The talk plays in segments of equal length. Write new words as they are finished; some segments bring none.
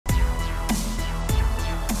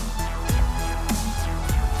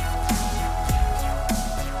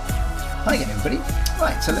Hi again everybody.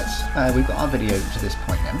 Right, so we've got our video to this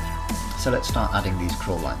point now. So let's start adding these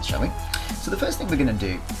crawl lines, shall we? So the first thing we're going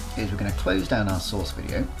to do is we're going to close down our source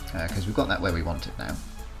video because we've got that where we want it now.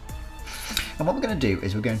 And what we're going to do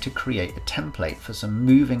is we're going to create a template for some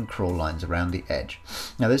moving crawl lines around the edge.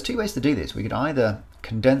 Now there's two ways to do this. We could either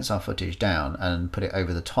condense our footage down and put it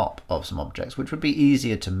over the top of some objects, which would be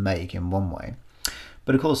easier to make in one way.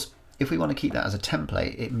 But of course, if we want to keep that as a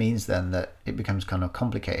template, it means then that it becomes kind of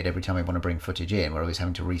complicated every time we want to bring footage in. We're always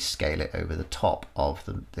having to rescale it over the top of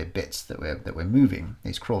the bits that we're moving,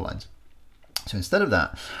 these crawl lines. So instead of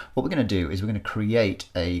that, what we're going to do is we're going to create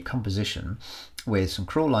a composition with some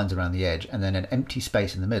crawl lines around the edge and then an empty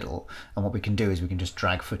space in the middle. And what we can do is we can just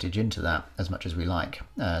drag footage into that as much as we like.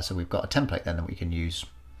 So we've got a template then that we can use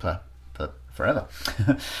for forever.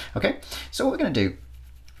 Okay, so what we're going to do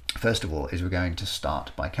first of all is we're going to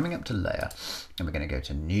start by coming up to layer and we're going to go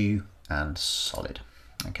to new and solid.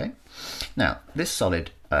 Okay, now this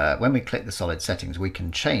solid, when we click the solid settings, we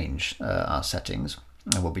can change our settings,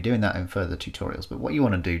 and we'll be doing that in further tutorials. But what you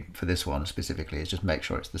want to do for this one specifically is just make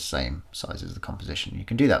sure it's the same size as the composition. You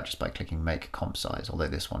can do that just by clicking make comp size, although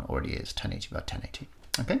this one already is 1080 by 1080.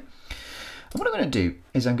 Okay, and what I'm going to do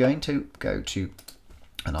is I'm going to go to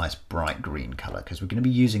a nice bright green color because we're going to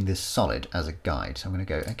be using this solid as a guide. So I'm going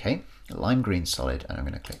to go, okay, lime green solid, and I'm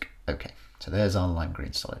going to click OK. So there's our lime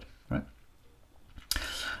green solid, right?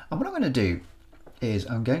 And what I'm going to do is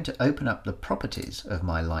I'm going to open up the properties of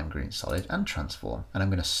my lime green solid and transform, and I'm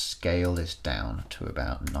going to scale this down to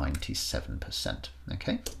about 97%.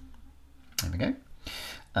 Okay, there we go.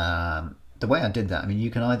 The way I did that, I mean, you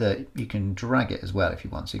can drag it as well if you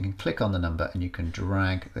want. So you can click on the number and you can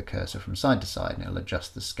drag the cursor from side to side and it'll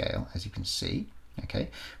adjust the scale, as you can see, okay,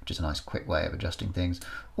 which is a nice quick way of adjusting things.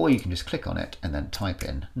 Or you can just click on it and then type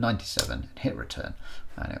in 97 and hit return,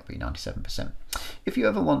 and it'll be 97%. If you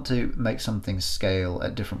ever want to make something scale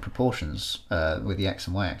at different proportions with the X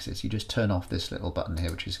and Y axis, you just turn off this little button here,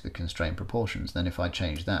 which is the constrain proportions. Then if I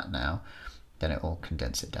change that now, then it will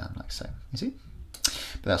condense it down like so, you see?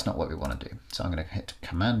 But that's not what we want to do. So I'm going to hit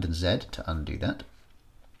Command and Z to undo that.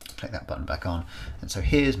 Click that button back on. And so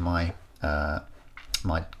here's my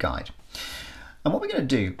my guide. And what we're going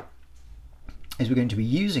to do is we're going to be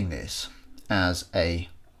using this as a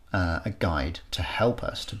guide to help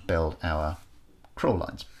us to build our crawl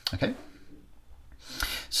lines. Okay.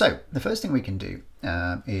 So the first thing we can do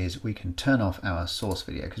is we can turn off our source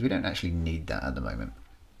video because we don't actually need that at the moment.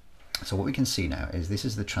 So what we can see now is this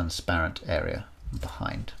is the transparent area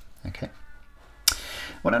behind. Okay,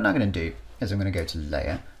 what I'm now going to do is I'm going to go to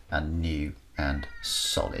layer and new and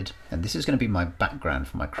solid, and this is going to be my background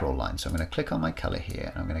for my crawl line. So I'm going to click on my color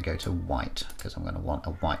here and I'm going to go to white because I'm going to want a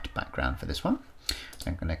white background for this one.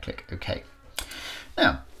 I'm going to click OK.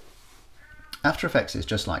 Now After Effects is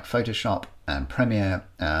just like Photoshop and Premiere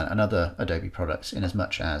and other Adobe products, in as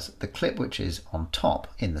much as the clip which is on top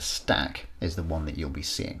in the stack is the one that you'll be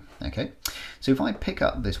seeing. Okay, so if I pick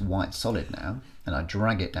up this white solid now and I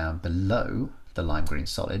drag it down below the lime green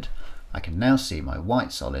solid, I can now see my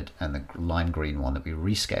white solid and the lime green one that we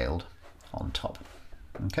rescaled on top.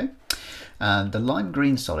 Okay, and the lime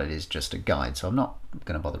green solid is just a guide, so I'm not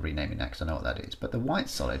going to bother renaming that because I know what that is. But the white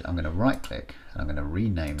solid, I'm going to right click and I'm going to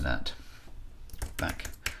rename that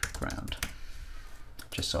background,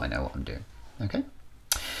 just so I know what I'm doing. Okay,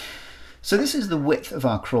 so this is the width of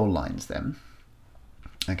our crawl lines then.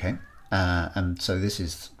 Okay, and so this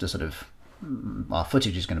is the sort of, our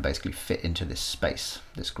footage is going to basically fit into this space,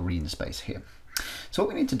 this green space here. So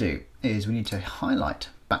what we need to do is we need to highlight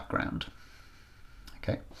background.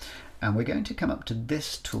 Okay, and we're going to come up to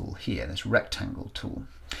this tool here, this rectangle tool.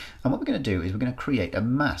 And what we're going to do is we're going to create a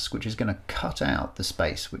mask which is going to cut out the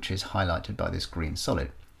space which is highlighted by this green solid.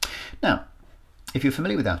 Now, if you're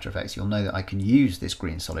familiar with After Effects, you'll know that I can use this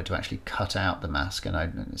green solid to actually cut out the mask, and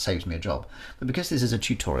it saves me a job. But because this is a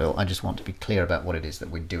tutorial, I just want to be clear about what it is that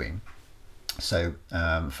we're doing. So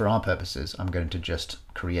for our purposes, I'm going to just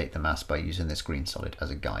create the mask by using this green solid as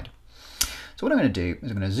a guide. So what I'm going to do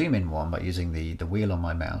is I'm going to zoom in one by using the wheel on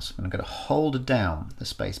my mouse, and I'm going to hold down the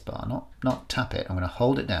space bar, not tap it. I'm going to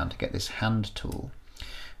hold it down to get this hand tool,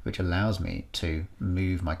 which allows me to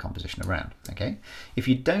move my composition around. Okay, if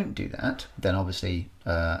you don't do that, then obviously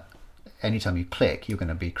anytime you click, you're going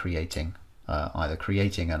to be creating either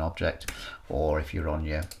creating an object, or if you're on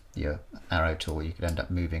your arrow tool, you could end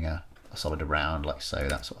up moving a solid around like so,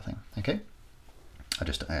 that sort of thing. Okay, I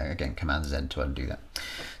just again Command Z to undo that.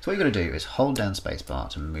 So what you're going to do is hold down spacebar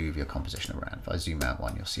to move your composition around. If I zoom out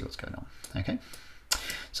one, you'll see what's going on. Okay,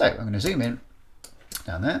 so I'm going to zoom in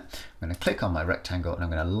down there. I'm going to click on my rectangle and I'm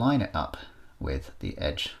going to line it up with the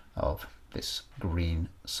edge of this green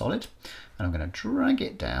solid, and I'm going to drag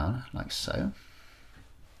it down like so.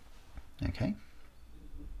 Okay,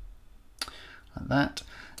 like that,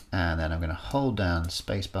 and then I'm going to hold down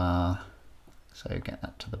spacebar, so get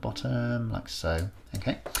that to the bottom like so.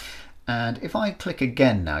 Okay, and if I click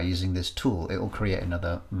again now using this tool, it will create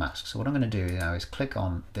another mask. So what I'm going to do now is click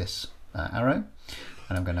on this arrow,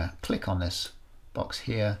 and I'm going to click on this box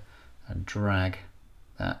here and drag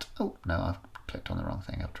that. Oh no, I've clicked on the wrong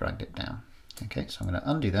thing, I've dragged it down. Okay, so I'm going to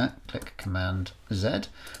undo that, click Command Z, I'm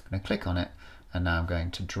going to click on it, and now I'm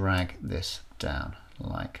going to drag this down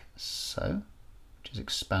like so, which is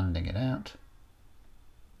expanding it out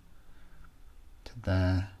to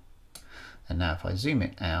there. And now if I zoom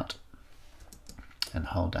it out and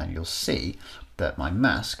hold down, you'll see that my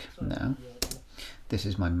mask now, this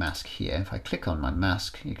is my mask here. If I click on my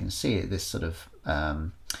mask, you can see this sort of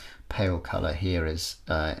pale color here is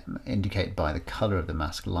indicated by the color of the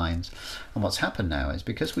mask lines. And what's happened now is,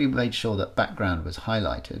 because we made sure that background was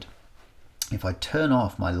highlighted, if I turn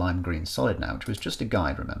off my lime green solid now, which was just a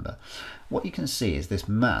guide, remember, what you can see is this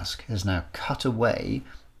mask has now cut away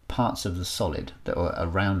parts of the solid that were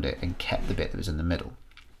around it and kept the bit that was in the middle.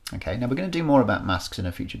 Okay, now we're going to do more about masks in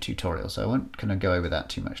a future tutorial, so I won't kind of go over that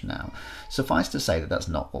too much now. Suffice to say that that's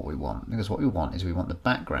not what we want, because what we want is we want the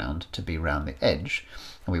background to be around the edge,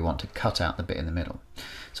 and we want to cut out the bit in the middle.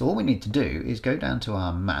 So all we need to do is go down to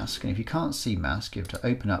our mask, and if you can't see mask, you have to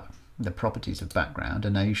open up the properties of background,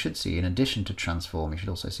 and now you should see, in addition to transform, you should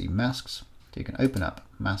also see masks. So you can open up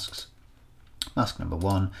masks, mask number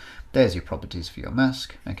 1, there's your properties for your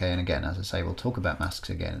mask. Okay, and again, as I say, we'll talk about masks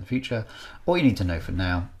again in the future. All you need to know for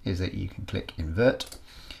now is that you can click invert,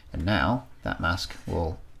 and now that mask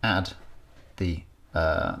will add the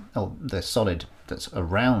solid that's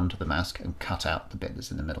around the mask and cut out the bit that's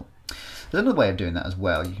in the middle. There's another way of doing that as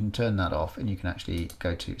well. You can turn that off, and you can actually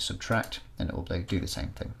go to subtract, and it will do the same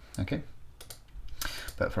thing. Okay,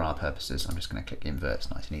 but for our purposes, I'm just going to click invert.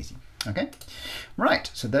 It's nice and easy. Okay, right,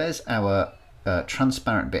 so there's our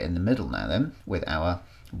transparent bit in the middle now then, with our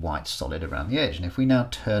white solid around the edge. And if we now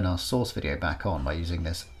turn our source video back on by using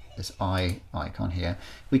this eye icon here,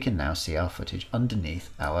 we can now see our footage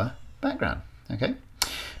underneath our background. Okay,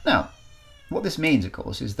 now what this means, of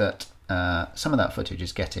course, is that some of that footage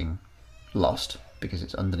is getting lost because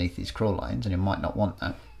it's underneath these crawl lines, and you might not want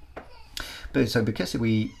that. But so because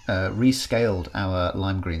we rescaled our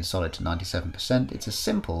lime green solid to 97%, it's a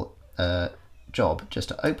simple job just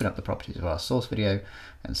to open up the properties of our source video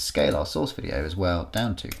and scale our source video as well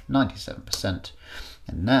down to 97%.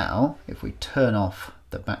 And now if we turn off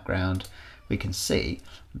the background, we can see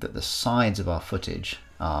that the sides of our footage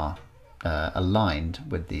are aligned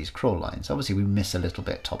with these crawl lines. Obviously we miss a little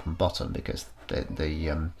bit top and bottom because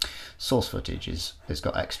the source footage has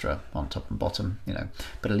got extra on top and bottom, you know,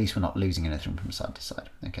 but at least we're not losing anything from side to side.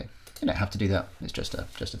 Okay, you don't have to do that, it's just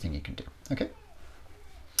a thing you can do. Okay,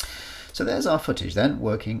 so there's our footage then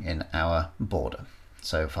working in our border.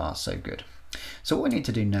 So far so good. So what we need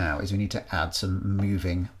to do now is we need to add some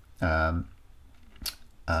moving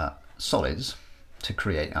solids to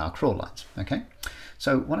create our crawl lines. Okay,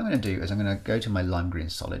 so what I'm going to do is I'm going to go to my lime green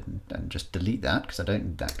solid and just delete that because I don't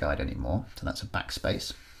need that guide anymore. So that's a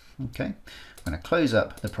backspace. Okay, I'm going to close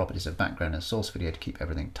up the properties of background and source video to keep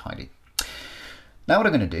everything tidy. Now what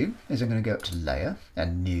I'm going to do is I'm going to go up to layer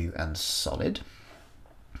and new and solid,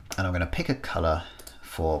 and I'm going to pick a color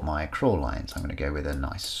for my crawl lines. I'm going to go with a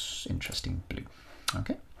nice interesting blue.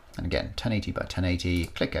 Okay, and again 1080 by 1080,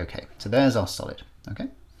 click OK. So there's our solid. Okay,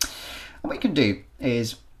 and what we can do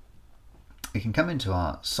is we can come into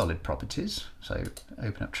our solid properties, so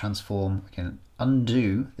open up transform, we can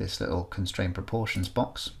undo this little constrain proportions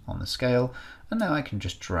box on the scale, and now I can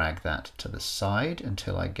just drag that to the side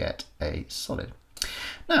until I get a solid.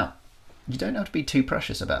 Now you don't have to be too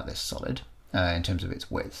precious about this solid in terms of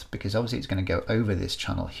its width, because obviously it's going to go over this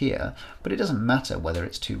channel here, but it doesn't matter whether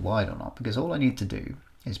it's too wide or not, because all I need to do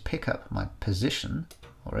is pick up my position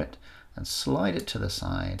for it and slide it to the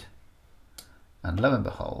side, and lo and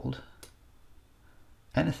behold,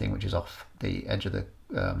 anything which is off the edge of the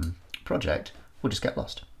project will just get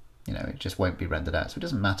lost. You know, it just won't be rendered out, so it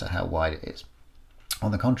doesn't matter how wide it is.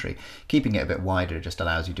 On the contrary, keeping it a bit wider just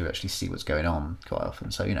allows you to actually see what's going on quite often.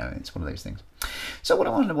 So, you know, it's one of those things. So what I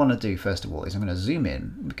want to do first of all is I'm going to zoom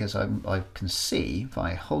in, because I can see, if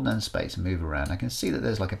I hold down space and move around, I can see that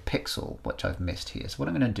there's like a pixel which I've missed here. So what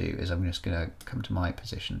I'm going to do is I'm just going to come to my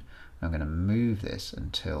position, and I'm going to move this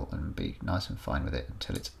until, and be nice and fine with it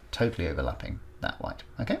until it's totally overlapping that white.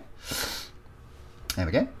 Okay, there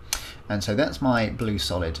we go. And so that's my blue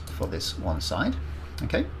solid for this one side.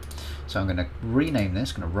 Okay, so I'm going to rename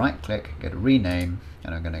this, going to right click, go to rename,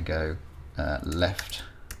 and I'm going to go left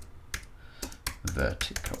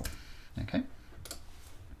vertical. Okay.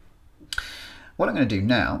 What I'm going to do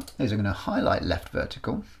now is I'm going to highlight left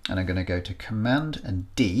vertical, and I'm going to go to Command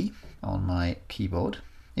and D on my keyboard.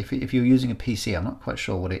 If you're using a PC, I'm not quite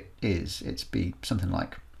sure what it is. It's be something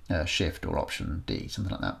like Shift or Option D,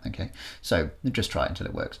 something like that. Okay, so just try it until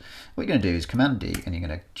it works. What you're going to do is Command D, and you're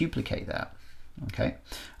going to duplicate that. Okay,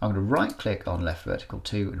 I'm going to right click on left vertical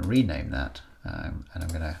 2 and rename that, and I'm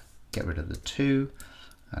going to get rid of the 2,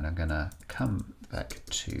 and I'm going to come back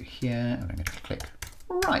to here, and I'm going to click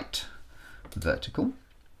right vertical.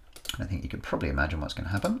 And I think you can probably imagine what's going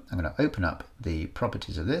to happen. I'm going to open up the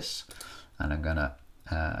properties of this, and I'm going to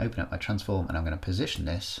open up my transform, and I'm going to position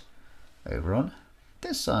this over on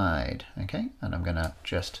this side. Okay, and I'm going to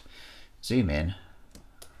just zoom in.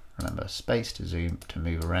 Remember, space to zoom to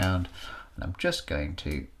move around, and I'm just going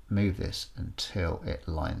to move this until it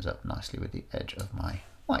lines up nicely with the edge of my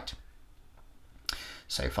white.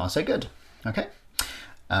 So far so good. Okay,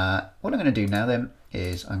 what I'm going to do now then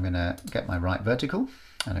is I'm going to get my right vertical,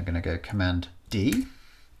 and I'm going to go Command D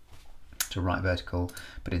to right vertical,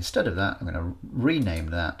 but instead of that I'm going to rename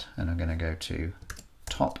that, and I'm going to go to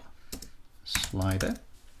top slider.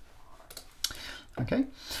 Okay,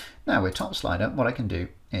 now with top slider, what I can do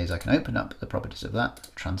is I can open up the properties of that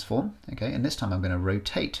transform. Okay, and this time I'm going to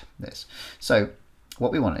rotate this. So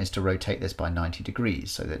what we want is to rotate this by 90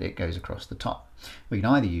 degrees so that it goes across the top. We can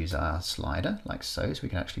either use our slider like so we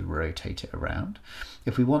can actually rotate it around.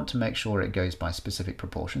 If we want to make sure it goes by specific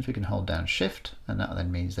proportions, we can hold down Shift, and that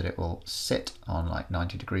then means that it will sit on like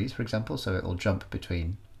 90 degrees, for example, so it will jump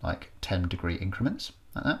between like 10-degree increments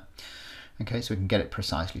like that. Okay, so we can get it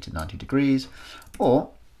precisely to 90 degrees, or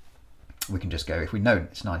we can just go, if we know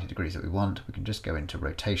it's 90 degrees that we want, we can just go into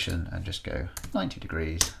rotation and just go 90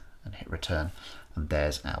 degrees and hit return, and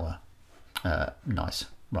there's our nice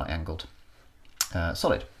right angled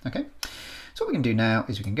solid. Okay, so what we can do now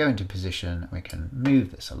is we can go into position, we can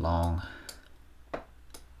move this along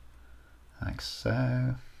like so,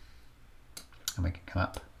 and we can come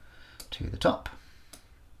up to the top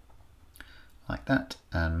like that,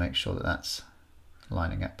 and make sure that that's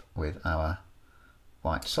lining up with our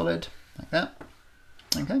white solid like that.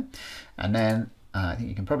 Okay, and then I think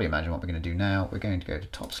you can probably imagine what we're going to do now. We're going to go to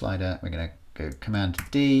top slider, we're going to go Command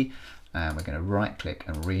D, and we're going to right click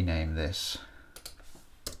and rename this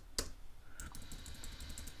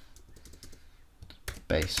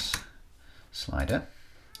base slider.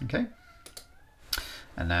 Okay,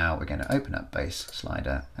 and now we're going to open up base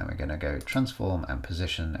slider, and we're going to go transform and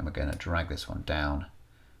position, and we're going to drag this one down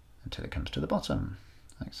until it comes to the bottom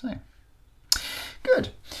like so. Good.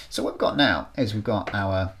 So what we've got now is we've got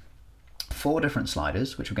our 4 different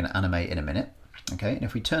sliders, which we're going to animate in a minute. Okay, and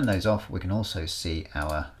if we turn those off, we can also see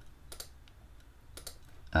our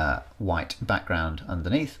white background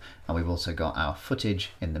underneath, and we've also got our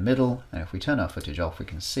footage in the middle. And if we turn our footage off, we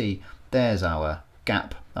can see there's our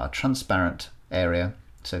gap, our transparent area.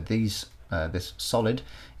 So these this solid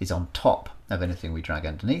is on top of anything we drag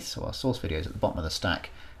underneath. So our source video is at the bottom of the stack,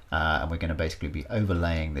 and we're going to basically be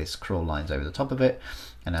overlaying this crawl lines over the top of it.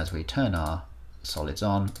 And as we turn our solids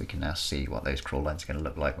on, we can now see what those crawl lines are going to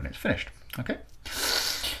look like when it's finished. Okay,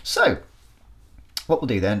 so what we'll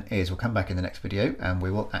do then is we'll come back in the next video, and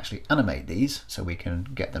we will actually animate these so we can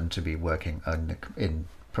get them to be working in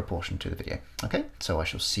proportion to the video. Okay, so I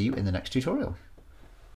shall see you in the next tutorial.